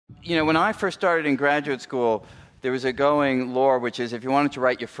You know, when I first started in graduate school, there was a going lore, which is if you wanted to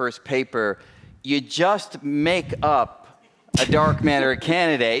write your first paper, you just make up a dark matter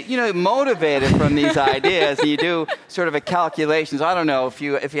candidate, you know, motivated from these ideas, and you do sort of a calculations. I don't know, if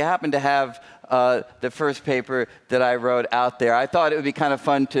you happen to have the first paper that I wrote out there, I thought it would be kind of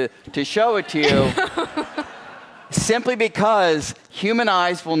fun to show it to you. Simply because human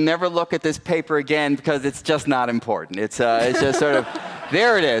eyes will never look at this paper again because it's just not important. It's just sort of,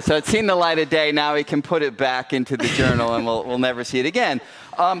 there it is. So it's seen the light of day. Now we can put it back into the journal and we'll never see it again.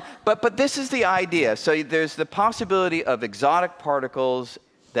 But this is the idea. So there's the possibility of exotic particles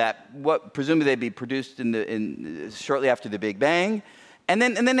that presumably they'd be produced shortly after the Big Bang. And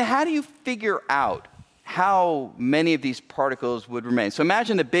then how do you figure out how many of these particles would remain? So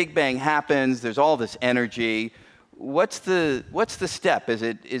imagine the Big Bang happens, there's all this energy. What's the step?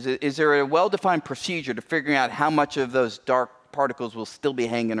 Is there a well-defined procedure to figuring out how much of those dark particles will still be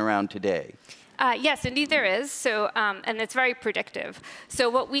hanging around today? Yes, indeed there is. So, and it's very predictive.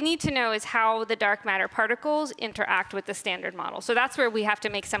 So what we need to know is how the dark matter particles interact with the standard model. So that's where we have to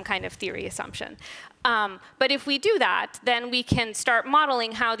make some kind of theory assumption. But if we do that, then we can start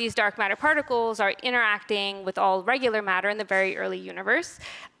modeling how these dark matter particles are interacting with all regular matter in the very early universe.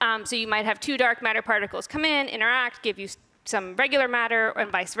 So you might have two dark matter particles come in, interact, give you some regular matter,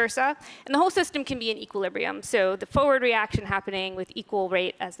 and vice versa. And the whole system can be in equilibrium. So the forward reaction happening with equal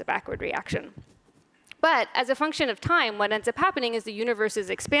rate as the backward reaction. But as a function of time, what ends up happening is the universe is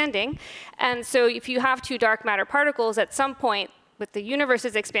expanding. And so if you have two dark matter particles, at some point with the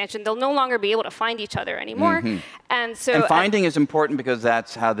universe's expansion, they'll no longer be able to find each other anymore. Mm-hmm. And so finding is important because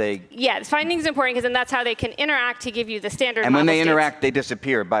that's how they... Yeah, finding is important because then that's how they can interact to give you the standard And when they states. Interact, they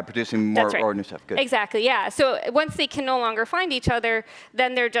disappear by producing more ordinary stuff. Good. Exactly, yeah. So once they can no longer find each other,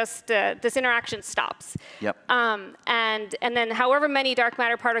 then they're just, this interaction stops. Yep. And then however many dark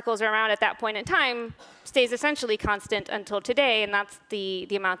matter particles are around at that point in time stays essentially constant until today, and that's the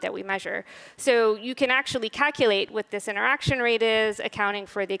amount that we measure. So you can actually calculate what this interaction rate is, accounting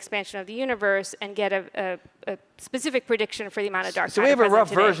for the expansion of the universe, and get a specific prediction for the amount of dark matter. So we have a rough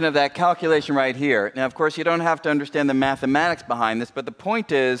today. version of that calculation right here. Now, of course, you don't have to understand the mathematics behind this, but the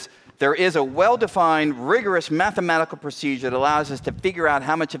point is there is a well-defined, rigorous mathematical procedure that allows us to figure out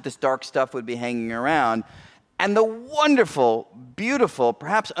how much of this dark stuff would be hanging around. And the wonderful, beautiful,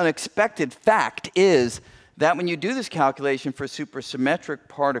 perhaps unexpected fact is that when you do this calculation for supersymmetric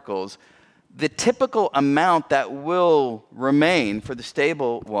particles, the typical amount that will remain for the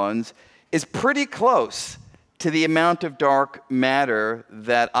stable ones is pretty close to the amount of dark matter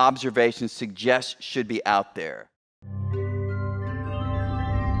that observations suggest should be out there.